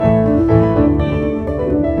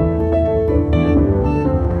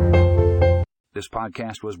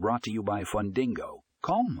podcast was brought to you by Fundingo.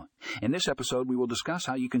 Calm. In this episode, we will discuss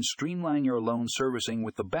how you can streamline your loan servicing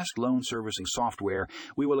with the best loan servicing software.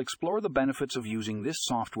 We will explore the benefits of using this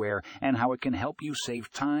software and how it can help you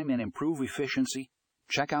save time and improve efficiency.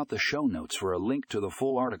 Check out the show notes for a link to the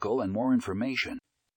full article and more information.